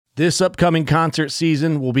This upcoming concert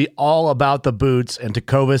season will be all about the boots, and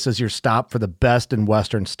Tecovas is your stop for the best in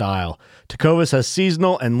Western style. Tecovas has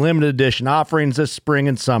seasonal and limited edition offerings this spring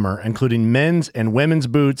and summer, including men's and women's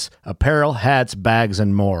boots, apparel, hats, bags,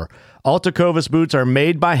 and more. All Tecovas boots are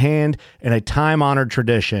made by hand in a time-honored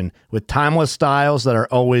tradition with timeless styles that are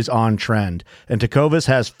always on trend. And Tecovas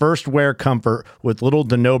has first wear comfort with little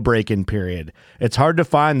to no break-in period. It's hard to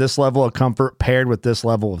find this level of comfort paired with this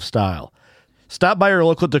level of style. Stop by your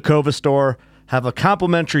local Tecovas store, have a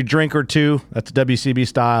complimentary drink or two, that's WCB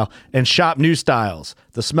style, and shop new styles.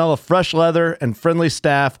 The smell of fresh leather and friendly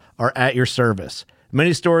staff are at your service.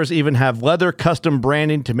 Many stores even have leather custom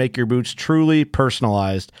branding to make your boots truly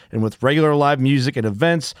personalized. And with regular live music and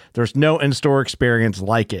events, there's no in-store experience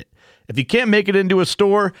like it. If you can't make it into a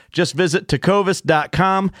store, just visit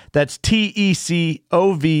tecovas.com. That's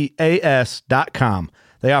TECOVAS.com.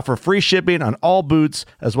 They offer free shipping on all boots,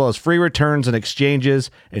 as well as free returns and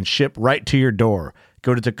exchanges, and ship right to your door.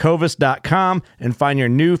 Go to tecovas.com and find your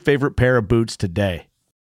new favorite pair of boots today.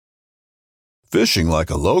 Fishing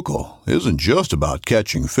like a local isn't just about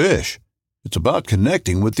catching fish. It's about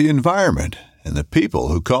connecting with the environment and the people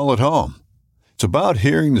who call it home. It's about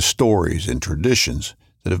hearing the stories and traditions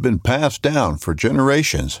that have been passed down for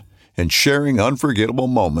generations and sharing unforgettable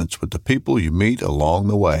moments with the people you meet along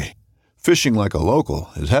the way. Fishing like a local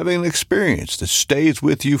is having an experience that stays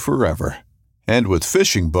with you forever. And with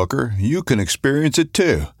Fishing Booker, you can experience it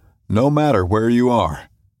too, no matter where you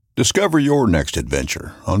are. Discover your next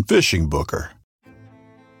adventure on Fishing Booker.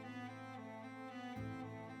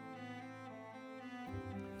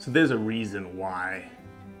 So there's a reason why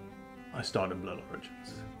I started Blood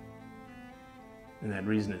Origins. And that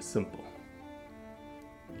reason is simple.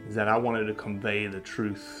 Is that I wanted to convey the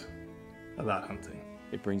truth about hunting.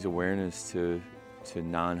 It brings awareness to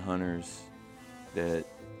non-hunters that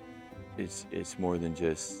it's more than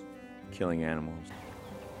just killing animals.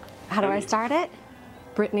 How do I start it?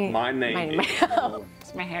 Brittany. My name is...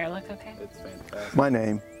 Does my hair look okay? It's fantastic. My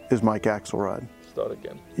name is Mike Axelrod. Start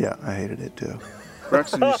again. Yeah, I hated it too.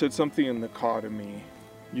 Braxton, you said something in the car to me.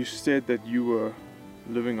 You said that you were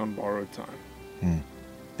living on borrowed time.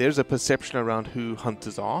 There's a perception around who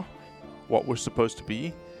hunters are, what we're supposed to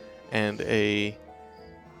be, and a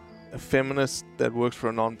feminist that works for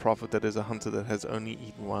a non-profit that is a hunter that has only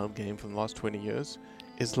eaten wild game for the last 20 years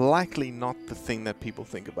is likely not the thing that people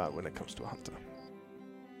think about when it comes to a hunter.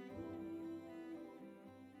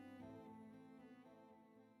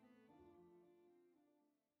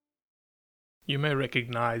 You may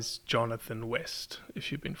recognize Jonathan West if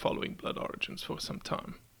you've been following Blood Origins for some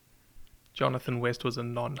time. Jonathan West was a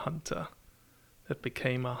non-hunter that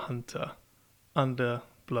became a hunter under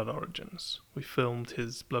Blood Origins. We filmed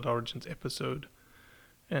his Blood Origins episode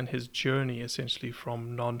and his journey essentially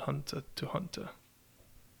from non-hunter to hunter.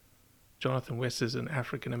 Jonathan West is an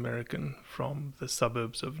African American from the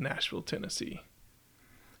suburbs of Nashville, Tennessee.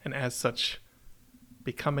 And as such,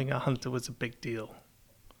 becoming a hunter was a big deal.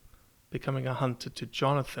 Becoming a hunter to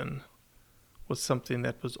Jonathan was something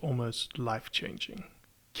that was almost life-changing,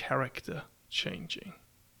 character-changing.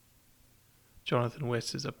 Jonathan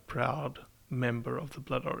West is a proud member of the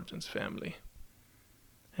Blood Origins family,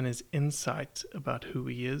 and his insight about who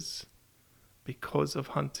he is because of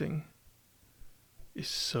hunting is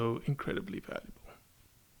so incredibly valuable.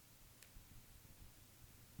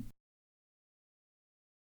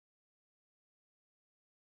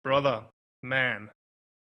 Brother, man,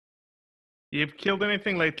 you've killed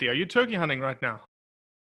anything lately? Are you turkey hunting right now?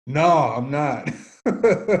 No, I'm not.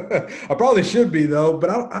 I probably should be though, but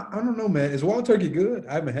I don't know, man. Is wild turkey good?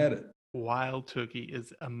 I haven't had it. Wild turkey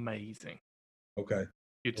is amazing. Okay.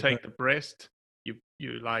 You take the breast, you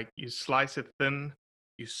slice it thin,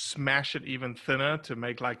 you smash it even thinner to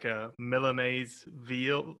make like a Milanese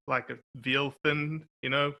veal, like a veal thin,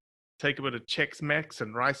 take a bit of Chex Mix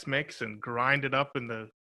and rice mix and grind it up in the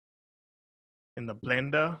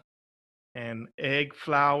blender, and egg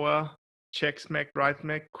flour, Chex Mix, rice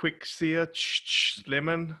mix, quick sear,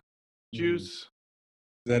 lemon juice.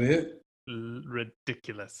 Is that it?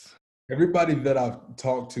 Ridiculous. Everybody that I've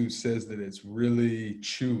talked to says that it's really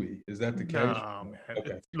chewy. Is that the case? No, man.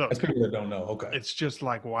 Okay. Look, that's people that don't know. Okay. It's just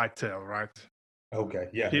like whitetail, right? Okay.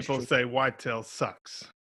 Yeah. People say whitetail sucks.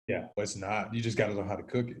 Yeah, well, it's not. You just got to know how to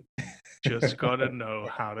cook it. Just got to know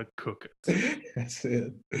how to cook it. That's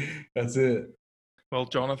it. That's it. Well,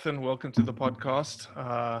 Jonathan, welcome to the podcast.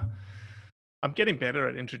 I'm getting better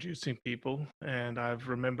at introducing people, and I've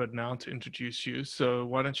remembered now to introduce you. So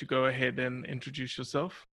why don't you go ahead and introduce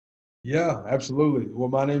yourself? Yeah, absolutely. Well,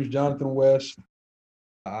 my name is Jonathan West.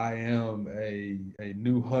 I am a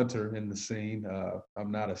new hunter in the scene.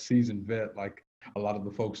 I'm not a seasoned vet like a lot of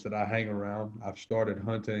the folks that I hang around. I've started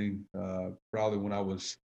hunting probably when I'm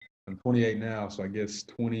 28 now, so I guess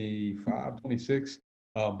 25, 26.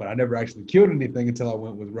 But I never actually killed anything until I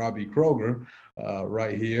went with Robbie Kroger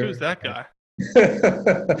right here. Who's that guy?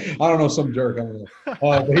 I don't know, some jerk. I don't know.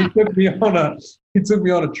 But he took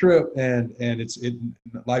me on a trip, and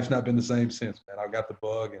life's not been the same since, man. I got the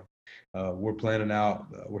bug, and we're planning out.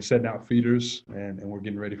 We're setting out feeders, and we're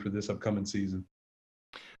getting ready for this upcoming season.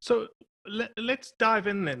 So let's dive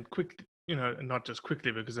in then quickly. Not just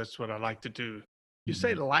quickly, because that's what I like to do. You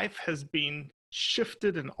say life has been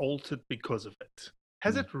shifted and altered because of it.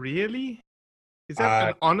 Has it really? Is that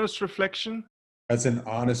an honest reflection? That's an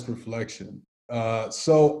honest reflection.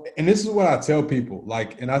 So, and this is what I tell people,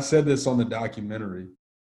 and I said this on the documentary,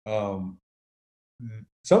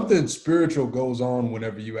 something spiritual goes on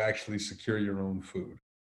whenever you actually secure your own food.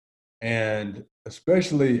 And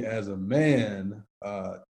especially as a man,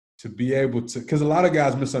 to be able to, because a lot of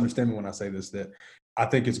guys misunderstand me when I say this, that I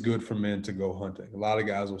think it's good for men to go hunting. A lot of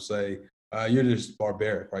guys will say, you're just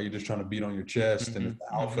barbaric, right? You're just trying to beat on your chest and it's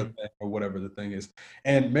the alpha thing or whatever the thing is.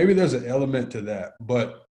 And maybe there's an element to that.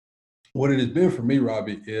 But what it has been for me,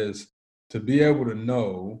 Robbie, is to be able to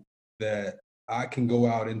know that I can go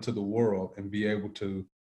out into the world and be able to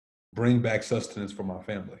bring back sustenance for my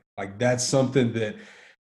family. That's something that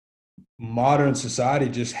modern society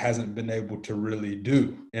just hasn't been able to really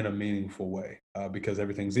do in a meaningful way because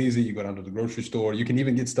everything's easy. You go down to the grocery store, you can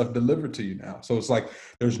even get stuff delivered to you now. So it's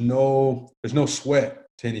there's no sweat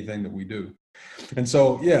to anything that we do. And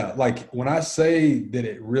so, yeah, when I say that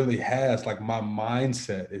it really has, my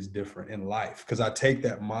mindset is different in life because I take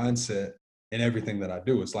that mindset in everything that I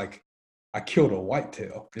do. It's I killed a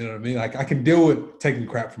whitetail. You know what I mean? I can deal with taking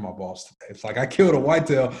crap from my boss today. It's I killed a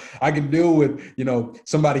whitetail. I can deal with,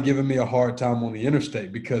 somebody giving me a hard time on the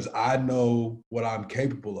interstate because I know what I'm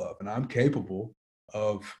capable of. And I'm capable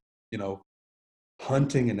of,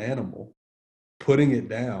 hunting an animal, putting it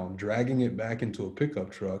down, dragging it back into a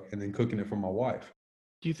pickup truck, and then cooking it for my wife.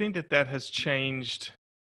 Do you think that has changed?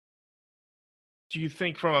 Do you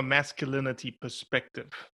think from a masculinity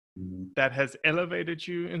perspective, that has elevated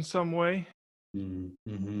you in some way?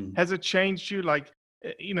 Has it changed you?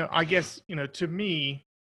 I guess, to me,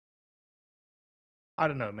 I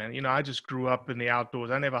don't know, man. I just grew up in the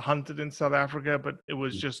outdoors. I never hunted in South Africa, but it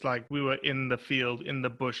was just we were in the field, in the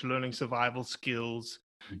bush, learning survival skills.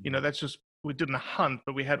 That's just, we didn't hunt,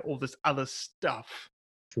 but we had all this other stuff.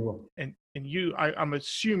 Sure. And you, I'm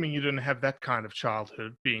assuming you didn't have that kind of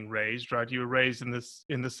childhood being raised, right? You were raised in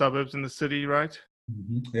the suburbs, in the city, right?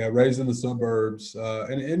 Yeah, raised in the suburbs,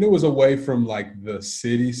 and it was away from the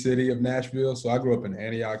city of Nashville. So I grew up in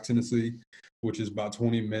Antioch, Tennessee, which is about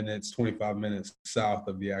 25 minutes south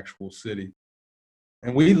of the actual city.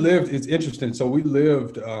 And we lived, it's interesting. So we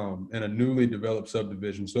lived in a newly developed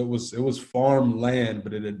subdivision. So it was farm land,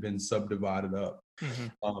 but it had been subdivided up.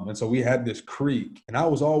 And so we had this creek, and I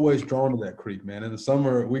was always drawn to that creek, man. In the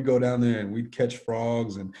summer, we'd go down there and we'd catch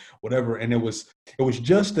frogs and whatever. And it was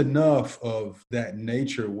just enough of that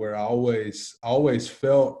nature where I always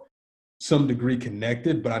felt some degree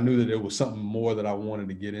connected, but I knew that there was something more that I wanted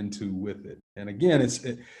to get into with it. And again,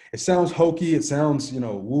 it sounds hokey, it sounds,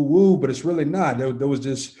 woo-woo, but it's really not. There was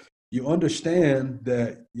just, you understand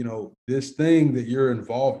that, this thing that you're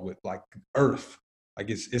involved with, like Earth,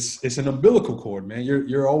 it's an umbilical cord, man.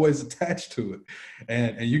 You're always attached to it.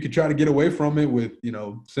 And you can try to get away from it with,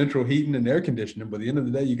 central heating and air conditioning, but at the end of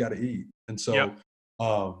the day, you got to eat. And so,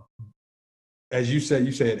 as you say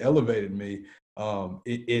it elevated me.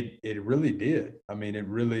 It really did. I mean, it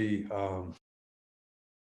really,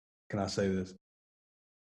 can I say this?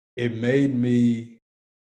 It made me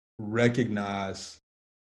recognize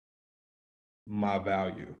my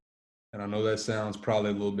value. And I know that sounds probably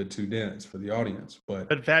a little bit too dense for the audience, but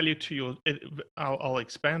value to I'll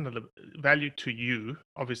expand a little bit. Value to you,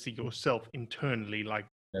 obviously yourself internally,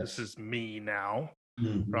 this is me now,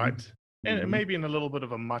 right? And maybe in a little bit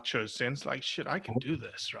of a macho sense, shit, I can do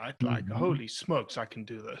this, right? Holy smokes, I can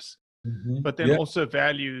do this. But then also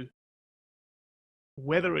value,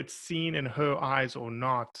 whether it's seen in her eyes or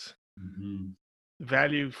not,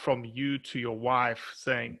 value from you to your wife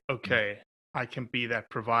saying, okay, I can be that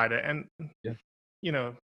provider. And,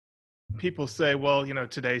 people say, well,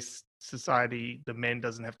 today's society, the man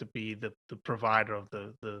doesn't have to be the provider of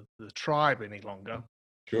the tribe any longer.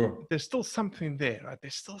 Sure. There's still something there, right?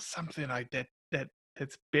 There's still something like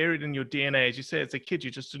that's buried in your DNA. As you say, as a kid,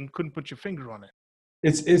 you just couldn't put your finger on it.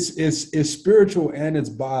 It's spiritual and it's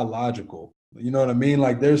biological. You know what I mean?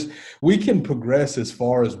 We can progress as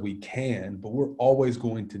far as we can, but we're always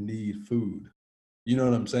going to need food. You know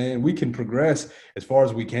what I'm saying? We can progress as far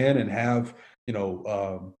as we can and have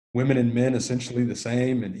women and men essentially the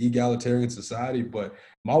same in egalitarian society. But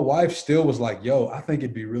my wife still was like, yo, I think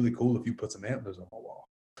it'd be really cool if you put some antlers on my wall.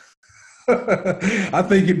 I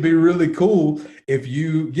think it'd be really cool if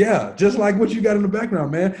you, just like what you got in the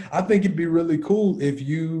background, man. I think it'd be really cool if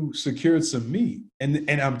you secured some meat. And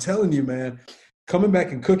I'm telling you, man, coming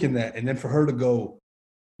back and cooking that, and then for her to go,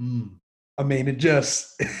 I mean, it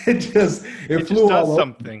flew just all does over.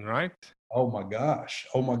 something, right? Oh my gosh.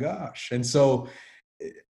 And so,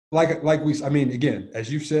 again,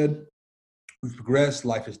 as you said, we've progressed.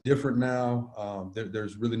 Life is different now.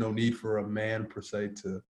 There's really no need for a man per se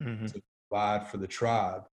to provide for the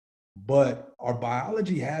tribe. But our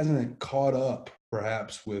biology hasn't caught up,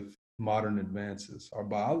 perhaps, with modern advances. Our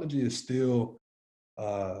biology is still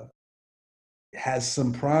has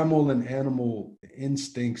some primal and animal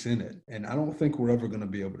instincts in it, and I don't think we're ever going to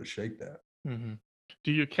be able to shake that.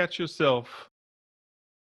 Do you catch yourself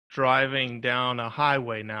driving down a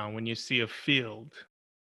highway now when you see a field?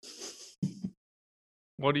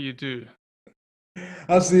 What do you do?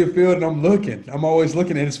 I see a field and I'm always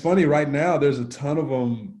looking, and it's funny right now there's a ton of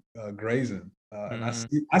them grazing, and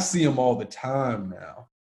I see them all the time now,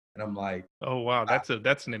 and I'm like, oh wow, that's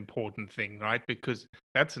an important thing, right? Because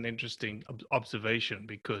that's an interesting observation,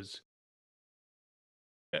 because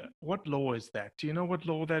what law is that? Do you know what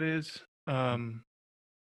law that is?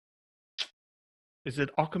 Is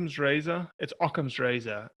it Occam's razor? It's Occam's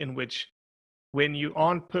razor, in which when you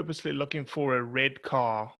aren't purposely looking for a red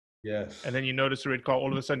car, yes, and then you notice a red car,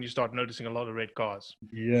 all of a sudden you start noticing a lot of red cars.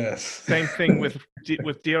 Yes. Same thing with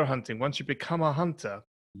deer hunting. Once you become a hunter,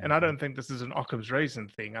 and I don't think this is an Occam's razor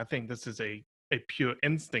thing. I think this is a pure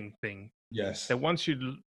instinct thing. Yes. That once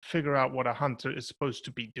you figure out what a hunter is supposed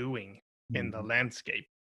to be doing in the landscape,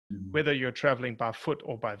 whether you're traveling by foot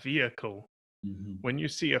or by vehicle, when you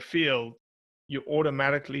see a field, you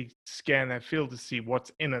automatically scan that field to see what's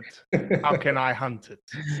in it. How can I hunt it?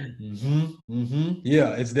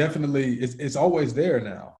 Yeah, it's definitely, it's always there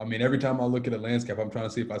now. I mean, every time I look at a landscape, I'm trying to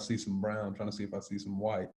see if I see some brown, I'm trying to see if I see some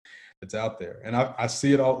white that's out there. And I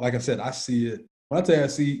see it all, like I said, I see it. When I tell you I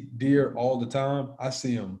see deer all the time, I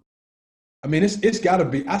see them. I mean, it's gotta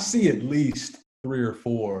be, I see at least 3 or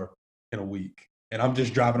 4 in a week. And I'm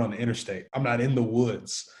just driving on the interstate. I'm not in the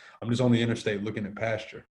woods. I'm just on the interstate looking at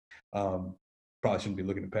pasture. Probably shouldn't be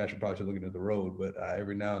looking at pasture, probably should be looking at the road, but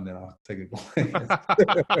every now and then I'll take a glance.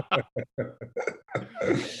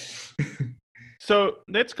 So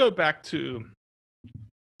let's go back to,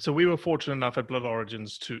 so we were fortunate enough at Blood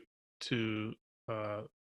Origins to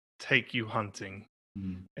take you hunting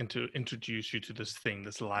and to introduce you to this thing,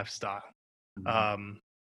 this lifestyle.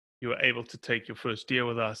 You were able to take your first deer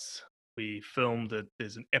with us. We filmed it.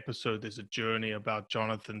 There's an episode, there's a journey about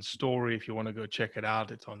Jonathan's story. If you want to go check it out,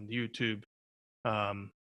 it's on YouTube. And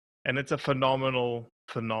it's a phenomenal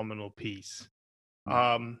piece.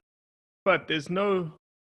 But there's no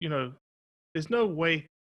way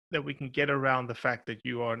that we can get around the fact that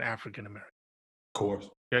you are an African American. Of course.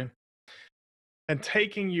 Okay. And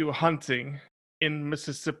taking you hunting in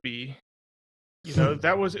Mississippi,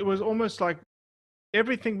 it was almost like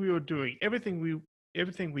everything we were doing, everything we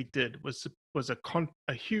did was a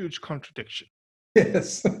huge contradiction.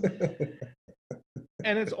 Yes.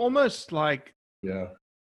 And it's almost like,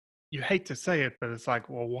 you hate to say it, but it's like,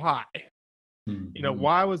 well, why?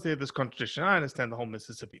 Why was there this contradiction? I understand the whole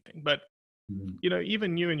Mississippi thing, but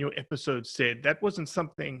even you in your episode said that wasn't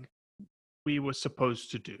something we were supposed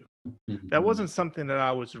to do. That wasn't something that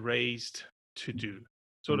I was raised to do.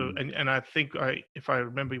 Sort of, and I think if I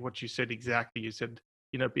remember what you said exactly, you said,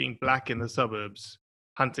 being black in the suburbs,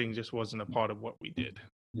 hunting just wasn't a part of what we did.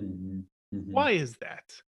 Why is that?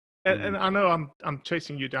 And I know I'm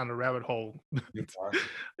chasing you down a rabbit hole.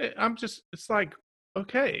 It's like,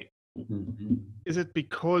 okay, is it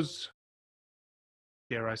because,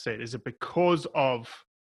 dare I say it, is it because of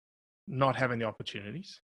not having the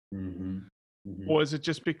opportunities? Or is it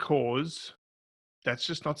just because that's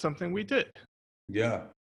just not something we did? Yeah.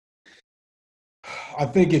 I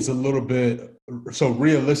think it's a little bit, so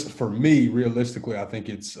realistically, I think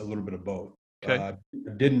it's a little bit of both. Okay. I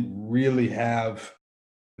didn't really have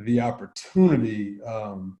the opportunity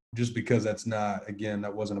just because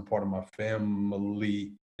that wasn't a part of my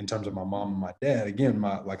family in terms of my mom and my dad. Again,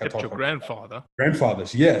 your grandfather.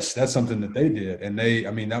 Grandfathers, yes, that's something that they did. And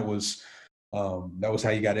that was how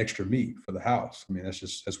you got extra meat for the house. I mean,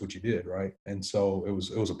 that's what you did, right? And so it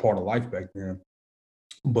was a part of life back then.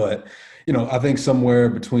 But, I think somewhere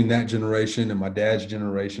between that generation and my dad's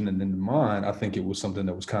generation and then mine, I think it was something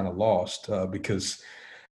that was kind of lost because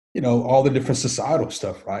all the different societal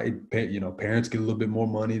stuff, right? Parents get a little bit more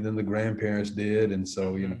money than the grandparents did. And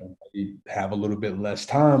so, they have a little bit less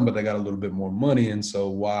time, but they got a little bit more money. And so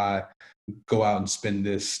why go out and spend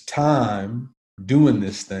this time doing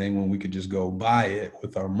this thing when we could just go buy it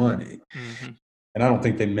with our money? Mm-hmm. And I don't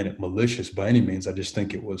think they meant it malicious by any means. I just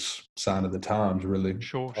think it was sign of the times, really.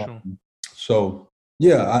 Sure. So,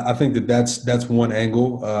 yeah, I think that's one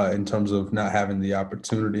angle in terms of not having the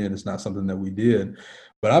opportunity, and it's not something that we did.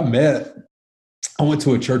 But I went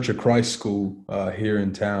to a Church of Christ school here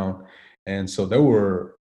in town, and so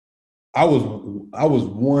I was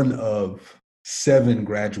one of 7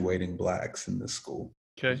 graduating Blacks in this school.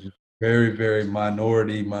 Okay. Very, very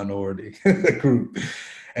minority group.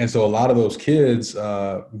 And so a lot of those kids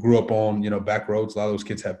grew up on, back roads. A lot of those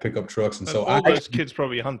kids have pickup trucks. And so all those kids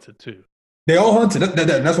probably hunted too. They all hunted.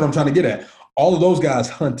 That's what I'm trying to get at. All of those guys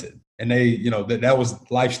hunted. And they, that was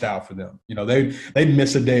lifestyle for them. They'd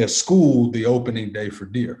miss a day of school, the opening day for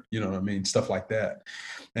deer, you know what I mean? Stuff like that.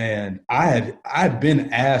 And I had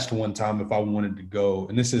been asked one time if I wanted to go,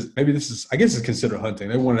 and I guess it's considered hunting.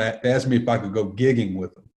 They asked me if I could go gigging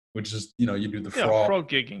with them, which is, you do the frog. Yeah, frog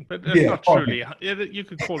gigging, but it's not truly, you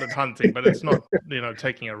could call it hunting, but it's not,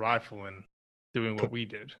 taking a rifle and doing what we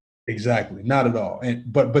did. Exactly. Not at all.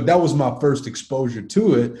 But that was my first exposure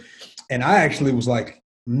to it. And I actually was like,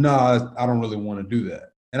 no, I don't really want to do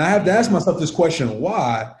that. And I have to ask myself this question,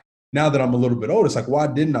 why, now that I'm a little bit older, it's like, why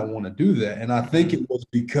didn't I want to do that? And I think it was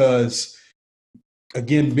because,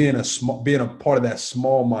 again, being a part of that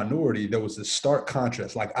small minority, there was this stark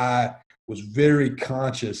contrast. Like, I was very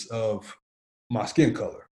conscious of my skin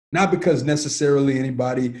color, not because necessarily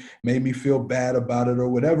anybody made me feel bad about it or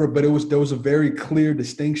whatever, but there was a very clear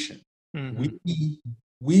distinction. Mm-hmm.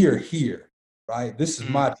 We are here. Right? This is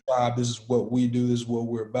my tribe. This is what we do. This is what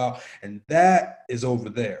we're about. And that is over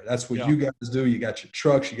there. That's what you guys do. You got your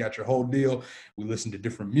trucks. You got your whole deal. We listen to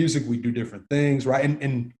different music. We do different things, right?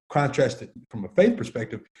 And contrast it from a faith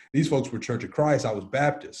perspective, these folks were Church of Christ. I was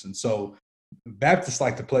Baptist. And so Baptists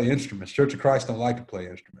like to play instruments. Church of Christ don't like to play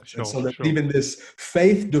instruments. And so there's even this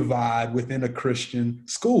faith divide within a Christian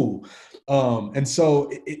school. And so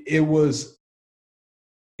it was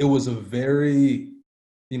a very...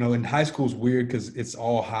 in high school is weird because it's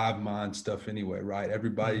all hive mind stuff anyway, right?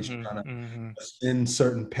 Everybody's trying to spin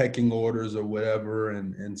certain pecking orders or whatever.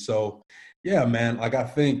 And so, yeah, man, like I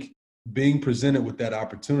think being presented with that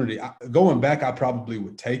opportunity, going back, I probably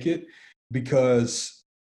would take it because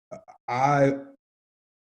as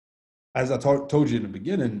I told you in the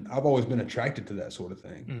beginning, I've always been attracted to that sort of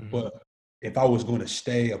thing. Mm-hmm. But if I was going to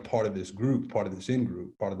stay a part of this group, part of this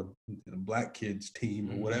in-group, part of the Black kids team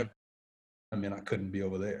or whatever, I mean, I couldn't be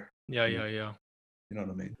over there. Yeah. You know what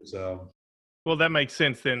I mean? Well, that makes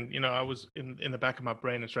sense then. I was in the back of my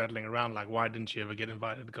brain, it's rattling around like, why didn't you ever get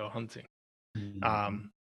invited to go hunting? Mm-hmm.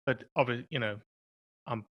 But obviously,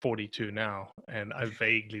 I'm 42 now, and I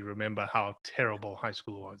vaguely remember how terrible high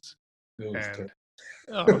school was. It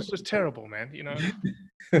was just terrible, man.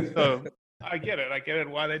 So I get it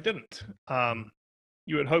why they didn't.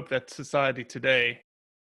 You would hope that society today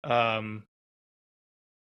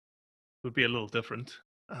would be a little different.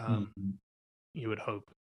 You would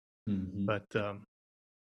hope. Mm-hmm. But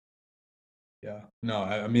yeah, no,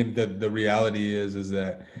 I mean, the reality is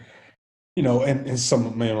that, and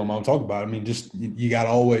some man or mom talk about it. I mean, just you got to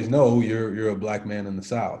always know you're a Black man in the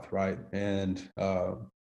South, right? And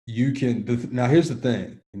you can. Now, here's the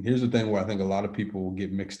thing, and here's the thing where I think a lot of people will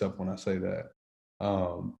get mixed up when I say that.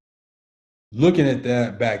 Looking at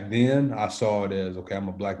that back then, I saw it as, okay, I'm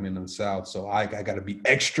a Black man in the South, so I got to be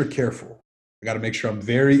extra careful. I got to make sure I'm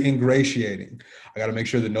very ingratiating. I got to make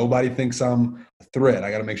sure that nobody thinks I'm a threat.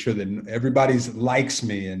 I got to make sure that everybody likes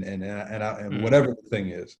me and whatever the thing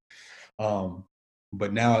is.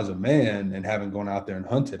 But now as a man and having gone out there and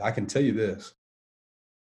hunted, I can tell you this.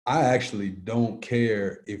 I actually don't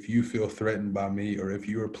care if you feel threatened by me or if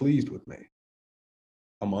you are pleased with me.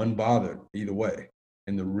 I'm unbothered either way.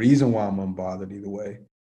 And the reason why I'm unbothered either way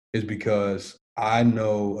is because I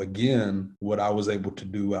know, again, what I was able to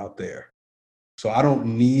do out there. So I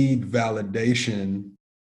don't need validation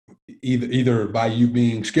either by you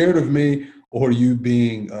being scared of me or you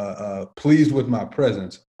being pleased with my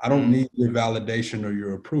presence. I don't need your validation or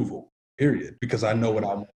your approval, period, because I know what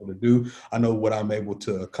I'm able to do. I know what I'm able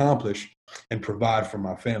to accomplish and provide for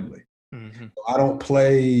my family. Mm-hmm. I don't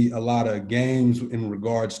play a lot of games in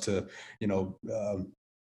regards to,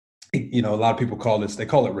 a lot of people they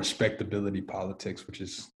call it respectability politics, which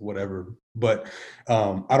is whatever. But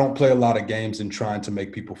I don't play a lot of games in trying to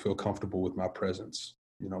make people feel comfortable with my presence.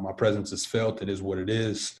 My presence is felt. It is what it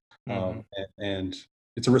is. Mm-hmm. And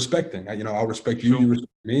it's a respect thing. I'll respect you, Sure. you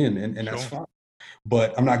respect me, and that's Sure. fine.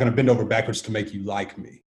 But I'm not going to bend over backwards to make you like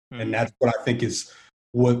me. And that's what I think is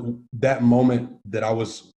what that moment that I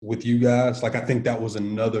was with you guys, like, I think that was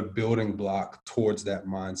another building block towards that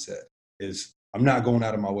mindset is I'm not going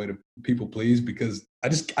out of my way to people please because I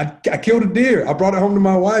killed a deer. I brought it home to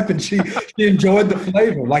my wife and she enjoyed the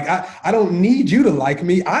flavor. Like, I don't need you to like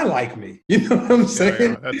me. I like me. You know what I'm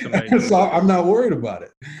saying? Yeah, that's amazing. So I'm not worried about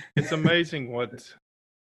it. It's amazing what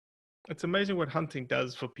hunting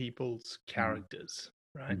does for people's characters,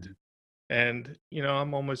 right? Mhm. And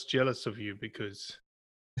I'm almost jealous of you because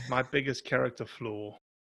my biggest character flaw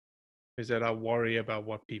is that I worry about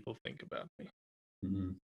what people think about me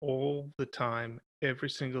Mhm. all the time, every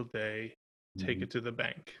single day. Take Mhm. it to the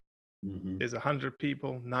bank. Mhm. There's 100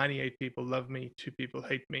 people, 98 people love me, 2 people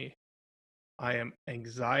hate me. I am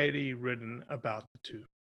anxiety ridden about the 2.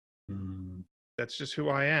 Mhm. That's just who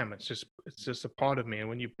I am. It's just a part of me. And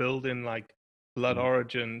when you build in like blood Mhm.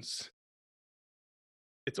 origins,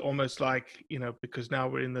 it's almost like, because now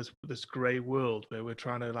we're in this gray world where we're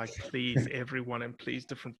trying to like please everyone and please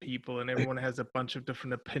different people, and everyone has a bunch of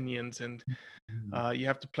different opinions, and you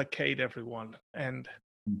have to placate everyone. And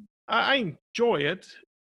I enjoy it,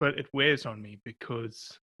 but it wears on me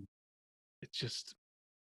because it's just,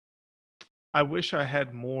 I wish I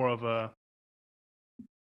had more of a,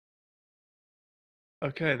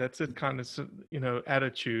 okay, that's it kind of,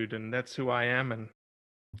 attitude, and that's who I am. And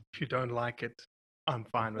if you don't like it, I'm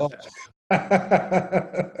fine with that.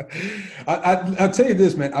 I'll tell you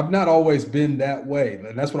this, man. I've not always been that way,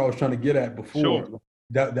 and that's what I was trying to get at before. Sure.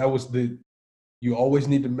 That was you always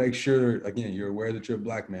need to make sure, again, you're aware that you're a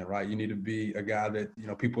black man, right? You need to be a guy that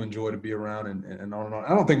people enjoy to be around, and on and on. I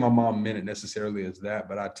don't think my mom meant it necessarily as that,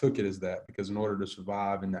 but I took it as that because in order to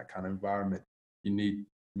survive in that kind of environment,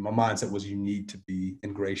 my mindset was you need to be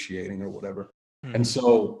ingratiating or whatever. And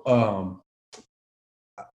so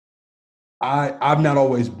I've not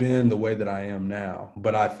always been the way that I am now,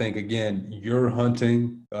 but I think, again, your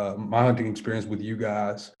hunting, my hunting experience with you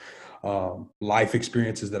guys, life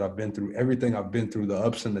experiences that I've been through, everything I've been through, the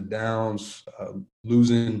ups and the downs,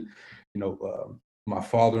 losing, my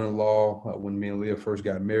father-in-law when me and Leah first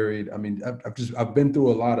got married. I mean, I've been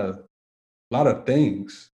through a lot of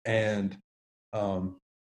things, and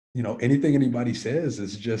anything anybody says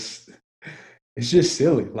is just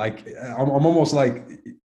silly. Like, I'm almost like,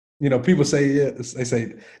 people say, they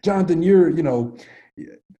say, Jonathan, you're, all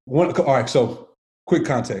right. So quick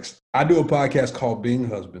context. I do a podcast called Being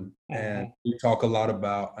Husband, and we talk a lot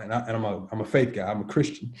about, and I'm a faith guy. I'm a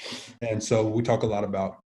Christian. And so we talk a lot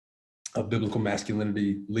about biblical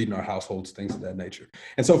masculinity, leading our households, things of that nature.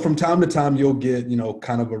 And so from time to time, you'll get,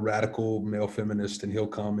 kind of a radical male feminist, and he'll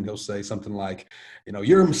come and he'll say something like,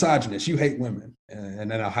 you're a misogynist, you hate women.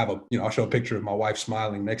 And then I'll have I'll show a picture of my wife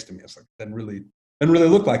smiling next to me. It's like, doesn't really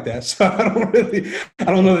look like that. So I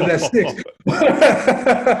don't know that sticks.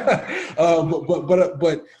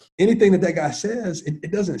 But anything that guy says,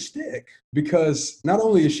 it doesn't stick, because not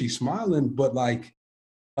only is she smiling, but like,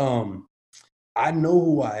 I know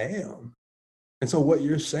who I am. And so what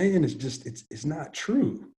you're saying is just, it's not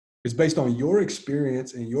true. It's based on your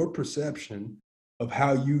experience and your perception of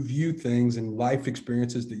how you view things and life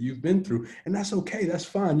experiences that you've been through. And that's okay. That's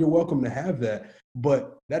fine. You're welcome to have that.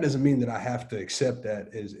 But that doesn't mean that I have to accept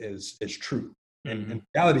that as true. And the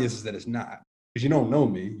reality is that it's not, because you don't know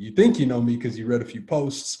me. You think you know me because you read a few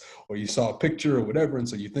posts or you saw a picture or whatever. And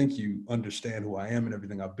so you think you understand who I am and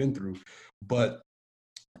everything I've been through. But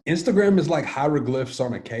Instagram is like hieroglyphs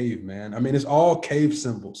on a cave, man. I mean, it's all cave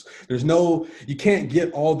symbols. You can't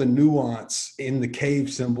get all the nuance in the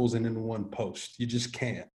cave symbols and in one post. You just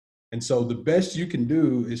can't. And so the best you can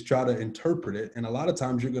do is try to interpret it. And a lot of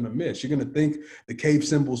times you're going to miss. You're going to think the cave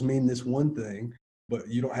symbols mean this one thing, but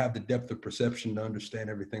you don't have the depth of perception to understand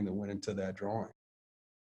everything that went into that drawing.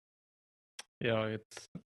 Yeah,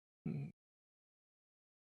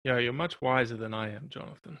 you're much wiser than I am,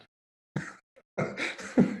 Jonathan. I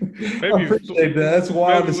appreciate that. That's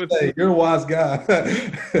wild to say. You're a wise guy.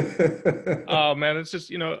 Oh man, it's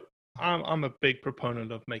just, I'm a big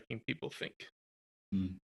proponent of making people think.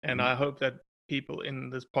 And I hope that people in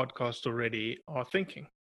this podcast already are thinking.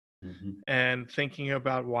 And thinking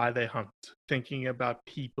about why they hunt, thinking about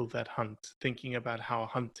people that hunt, thinking about how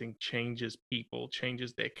hunting changes people,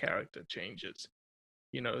 changes their character, changes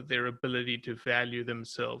their ability to value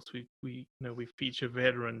themselves. We feature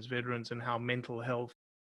veterans, and how mental health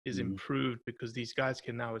is improved because these guys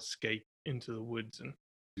can now escape into the woods, and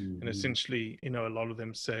essentially, a lot of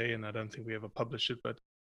them say, and I don't think we ever publish it, but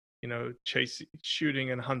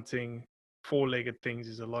shooting and hunting 4-legged things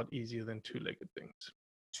is a lot easier than 2-legged things.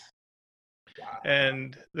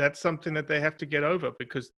 And that's something that they have to get over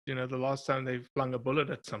because, the last time they flung a bullet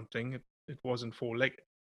at something, it wasn't four-legged.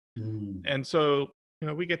 And so,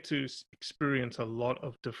 we get to experience a lot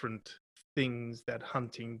of different things that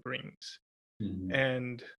hunting brings.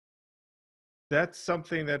 And that's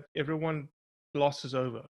something that everyone glosses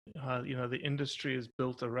over. The industry is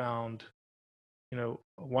built around,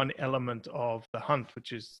 one element of the hunt,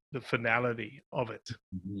 which is the finality of it.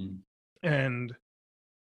 And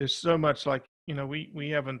there's so much we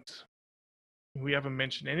haven't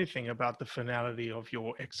mentioned anything about the finality of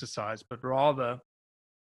your exercise, but rather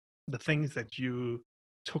the things that you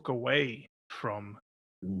took away from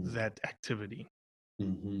that activity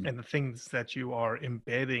and the things that you are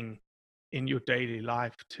embedding in your daily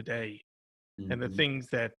life today and the things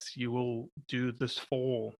that you will do this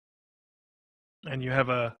fall. And you have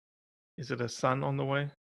is it a son on the way?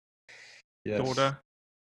 Yes. Daughter?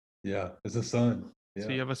 Yeah, it's a son. Yeah. So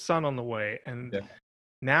you have a son on the way, and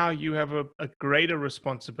now you have a greater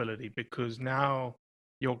responsibility because now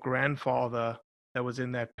your grandfather that was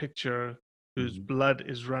in that picture, whose blood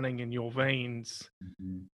is running in your veins,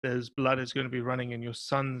 whose blood is going to be running in your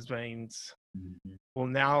son's veins, will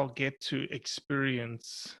now get to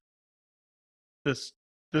experience this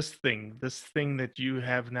thing that you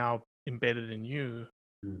have now embedded in you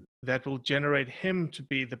that will generate him to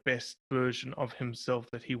be the best version of himself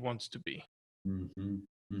that he wants to be.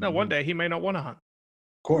 Now, one day he may not want to hunt.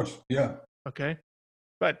 Of course, yeah. Okay?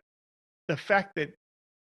 But the fact that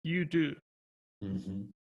you do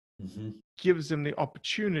gives him the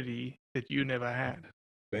opportunity that you never had.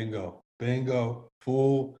 Bingo.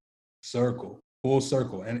 Full circle.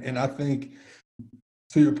 And I think,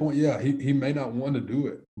 to your point, yeah, he may not want to do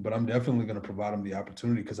it, but I'm definitely going to provide him the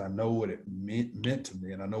opportunity because I know what it meant to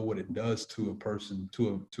me, and I know what it does to a person,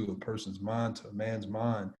 to a person's mind, to a man's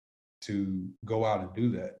mind, to go out and do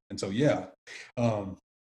that. And so, yeah, I'm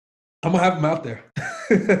gonna have him out there.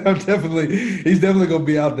 He's definitely gonna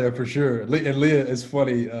be out there for sure. And Leah, it's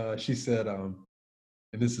funny. She said, and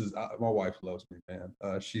this is my wife loves me, man.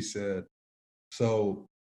 She said, so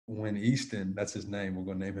when Easton, that's his name,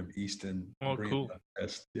 we're gonna name him Easton. Oh, cool.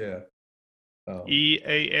 Yeah.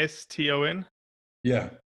 Easton. Yeah.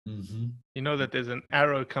 You know that there's an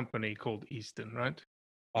arrow company called Easton, right?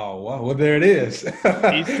 Oh wow! Well, there it is.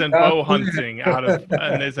 Easton Bow Hunting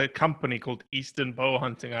and there's a company called Easton Bow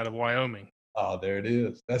Hunting out of Wyoming. Oh, there it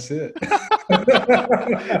is. That's it.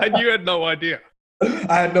 And you had no idea.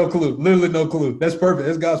 I had no clue. Literally no clue. That's perfect.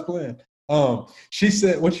 That's God's plan. She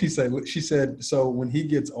said, what'd she say? She said, so when he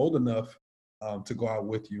gets old enough to go out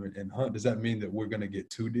with you and hunt, does that mean that we're going to get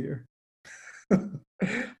 2 deer?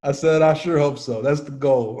 I said, I sure hope so. That's the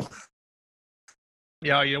goal.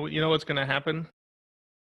 Yeah, you know what's going to happen?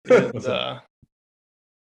 Is,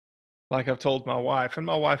 like I've told my wife, and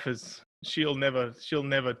my wife she'll never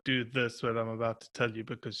do this what I'm about to tell you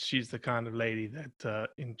because she's the kind of lady that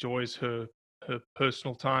enjoys her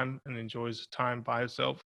personal time and enjoys time by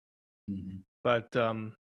herself. But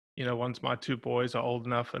once my 2 boys are old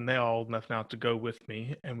enough, and they are old enough now to go with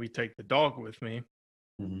me, and we take the dog with me,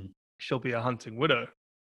 she'll be a hunting widow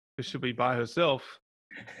because she'll be by herself.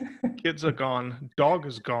 Kids are gone, dog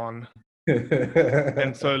is gone.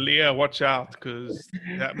 And so Leah, watch out because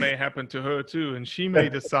that may happen to her too, and she may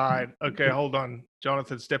decide, okay, hold on,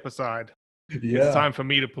 Jonathan, step aside. Yeah. It's time for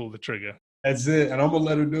me to pull the trigger. That's it, and I'm gonna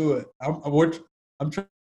let her do it. I'm trying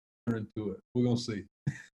to into it. We're gonna see.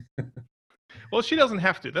 Well, she doesn't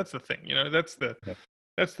have to. That's the thing, that's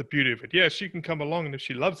the beauty of it. Yeah, she can come along, and if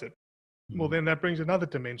she loves it, well, then that brings another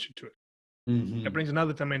dimension to it. That brings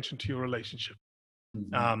another dimension to your relationship.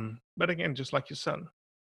 But again, just like your son,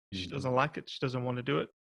 she doesn't like it. She doesn't want to do it.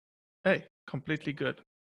 Hey, completely good.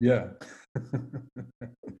 Yeah.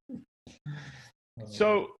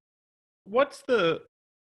 So let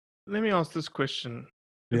me ask this question.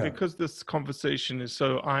 Yeah. Because this conversation is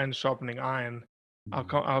so iron sharpening iron,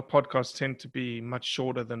 our podcasts tend to be much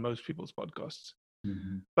shorter than most people's podcasts.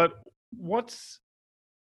 But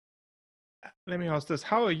let me ask this.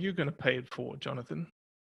 How are you going to pay it forward, Jonathan?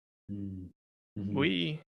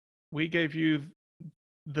 We gave you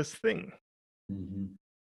this thing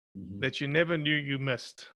that you never knew you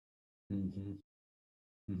missed.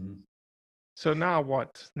 So now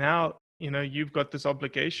what? Now, you've got this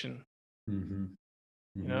obligation,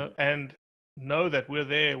 and know that we're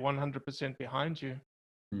there 100% behind you.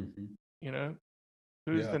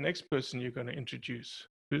 Who's the next person you're going to introduce?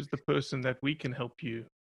 Who's the person that we can help you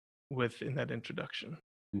with in that introduction?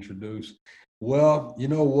 Introduce. Well, you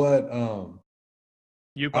know what?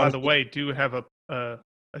 You, by the way, do have a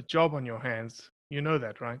job on your hands. You know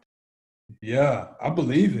that, right? Yeah, I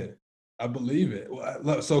believe it. I believe it.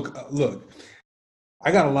 So look,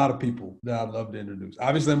 I got a lot of people that I'd love to introduce.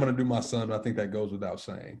 Obviously, I'm going to do my son, but I think that goes without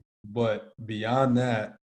saying. But beyond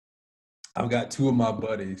that, I've got two of my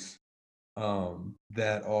buddies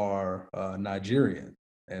that are Nigerian,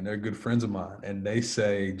 and they're good friends of mine. And they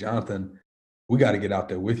say, Jonathan, we got to get out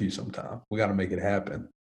there with you sometime. We got to make it happen.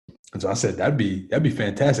 And so I said, that'd be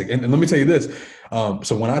fantastic. And let me tell you this.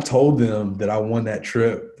 So when I told them that I won that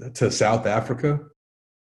trip to South Africa,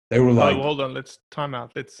 they were like, "Oh, hold on, let's time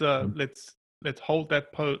out. Let's hold that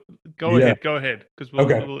Go ahead, because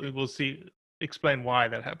we'll see. Explain why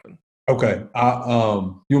that happened." Okay. You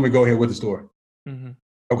want me to go ahead with the story? Mm-hmm.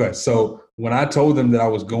 Okay. So when I told them that I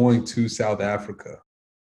was going to South Africa,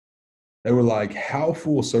 they were like, how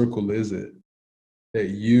full circle is it that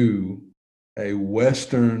you, a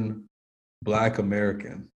Western Black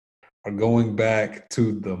American, are going back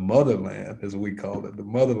to the motherland, as we call it, the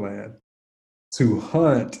motherland, to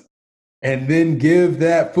hunt and then give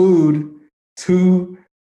that food to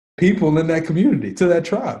people in that community, to that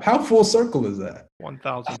tribe? How full circle is that?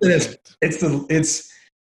 1,000%. It's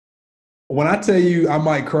when I tell you I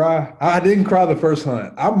might cry, I didn't cry the first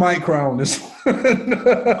hunt. I might cry on this one.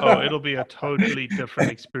 Oh, it'll be a totally different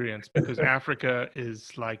experience, because Africa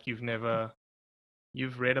is like you've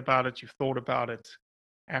read about it, you've thought about it.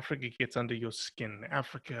 Africa gets under your skin.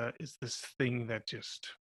 Africa is this thing that just,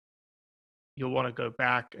 you'll want to go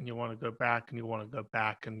back and you want to go back and you want to go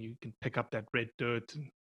back, and you can pick up that red dirt and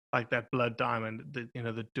like that blood diamond.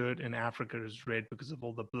 The dirt in Africa is red because of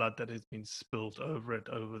all the blood that has been spilled over it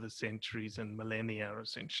over the centuries and millennia,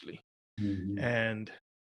 essentially. Mm-hmm. And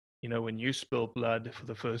when you spill blood for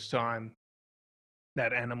the first time,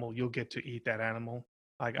 that animal, you'll get to eat that animal.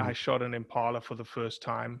 Like I shot an impala for the first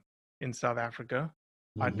time in South Africa.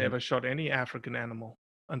 I'd never shot any African animal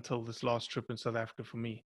until this last trip in South Africa for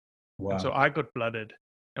me. Wow. And so I got blooded,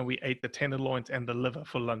 and we ate the tenderloins and the liver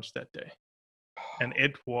for lunch that day. And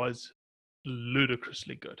it was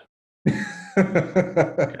ludicrously good.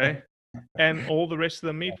 Okay. And all the rest of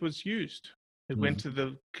the meat was used. It went to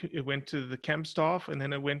the camp staff, and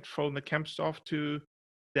then it went from the camp staff to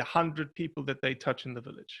the 100 people that they touch in the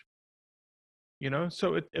village.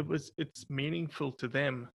 So it's meaningful to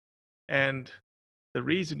them. And the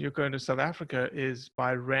reason you're going to South Africa is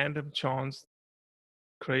by random chance,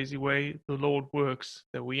 crazy way the Lord works,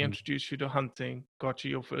 that we introduced you to hunting, got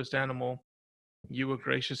you your first animal. You were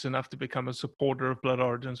gracious enough to become a supporter of Blood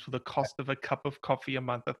Origins for the cost of a cup of coffee a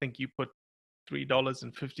month. I think you put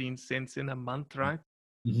 $3.15 in a month, right?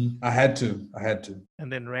 Mm-hmm. I had to.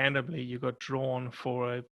 And then randomly you got drawn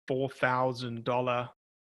for a $4,000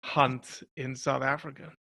 hunt in South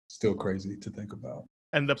Africa. Still crazy to think about.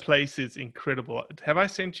 And the place is incredible. Have I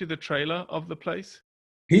sent you the trailer of the place?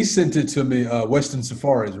 He sent it to me, Western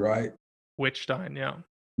Safaris, right? Wetstein, yeah.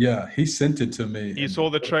 Yeah, he sent it to me. You saw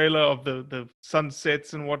the trailer of the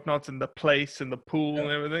sunsets and whatnot, and the place and the pool and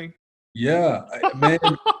everything? Yeah, man.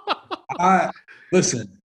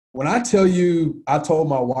 Listen, when I tell you, I told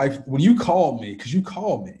my wife, when you called me, because you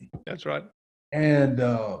called me. That's right. And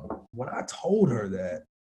when I told her that,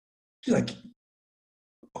 she's like,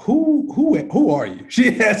 who are you?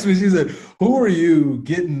 She asked me, she said, who are you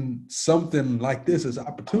getting something like this, this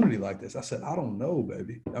opportunity like this? I said, I don't know,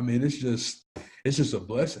 baby. I mean, it's just a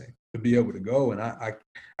blessing to be able to go. And I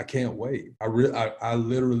can't wait. I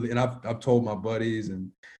literally, and I've told my buddies, and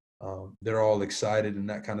they're all excited and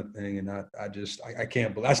that kind of thing. And I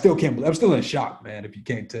can't believe, I still can't believe, I'm still in shock, man. If you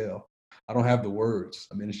can't tell, I don't have the words.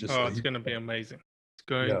 I mean, it's just, it's going to be amazing. It's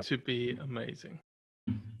going to be amazing.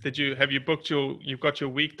 Have you booked you've got your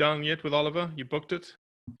week done yet with Oliver? You booked it?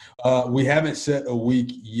 We haven't set a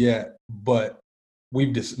week yet, but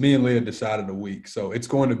me and Leah decided a week. So it's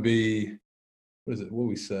going to be, what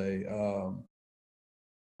we say?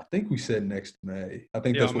 I think we said next May. I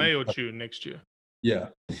think that's May or June next year. Yeah.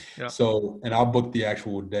 So, and I'll book the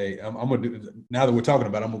actual date. I'm going to do, now that we're talking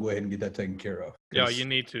about it, I'm going to go ahead and get that taken care of. Yeah, you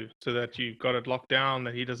need to, so that you got it locked down,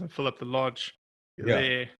 that he doesn't fill up the lodge. You're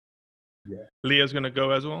there. Yeah. Leah's going to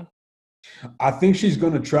go as well? I think she's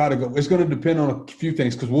going to try to go. It's going to depend on a few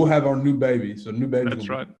things, because we'll have our new baby. So new baby. That's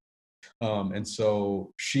right. And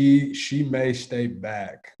so she may stay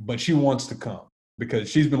back, but she wants to come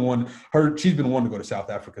because she's been wanting to go to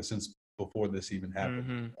South Africa since before this even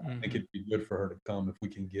happened. I think it'd be good for her to come if we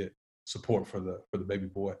can get support for the baby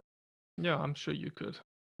boy. Yeah, I'm sure you could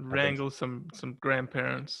wrangle some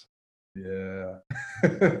grandparents. Yeah.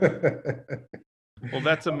 Well,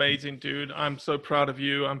 that's amazing, dude. I'm so proud of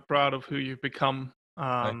you. I'm proud of who you've become.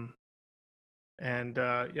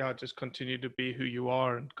 Just continue to be who you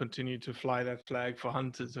are and continue to fly that flag for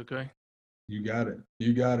hunters, okay? You got it.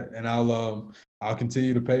 You got it. And I'll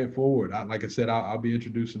continue to pay it forward. Like I said, I'll be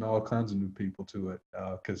introducing all kinds of new people to it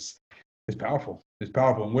because it's powerful. It's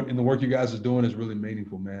powerful. And the work you guys are doing is really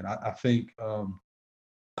meaningful, man. I think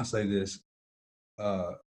I say this.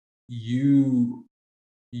 You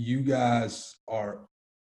guys are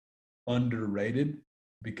underrated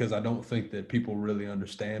because I don't think that people really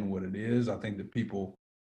understand what it is. I think that people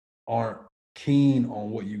aren't keen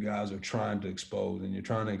on what you guys are trying to expose, and you're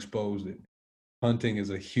trying to expose that hunting is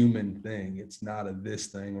a human thing. It's not a this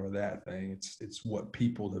thing or that thing. It's what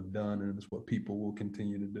people have done, and it's what people will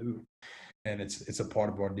continue to do, and it's a part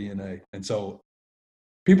of our DNA. And so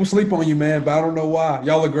people sleep on you, man, but I don't know why.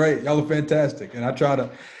 Y'all are great. Y'all are fantastic, and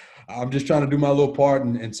I'm just trying to do my little part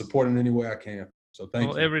and support in any way I can. So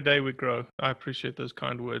thank you. Every day we grow. I appreciate those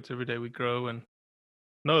kind words. Every day we grow. And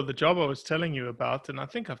no, the job I was telling you about, and I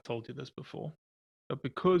think I've told you this before, but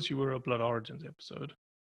because you were a Blood Origins episode,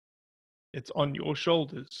 it's on your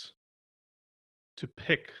shoulders to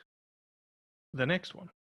pick the next one.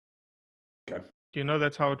 Okay. You know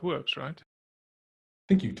that's how it works, right? I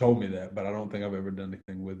think you told me that, but I don't think I've ever done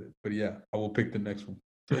anything with it. But yeah, I will pick the next one.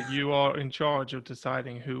 So you are in charge of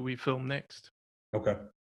deciding who we film next. Okay.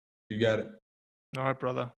 You got it. All right,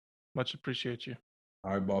 brother. Much appreciate you.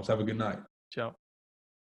 All right, boss. Have a good night. Ciao.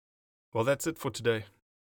 Well, that's it for today.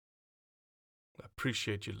 I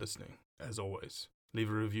appreciate you listening, as always. Leave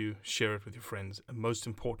a review, share it with your friends, and most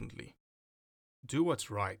importantly, do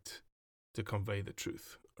what's right to convey the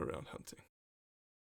truth around hunting.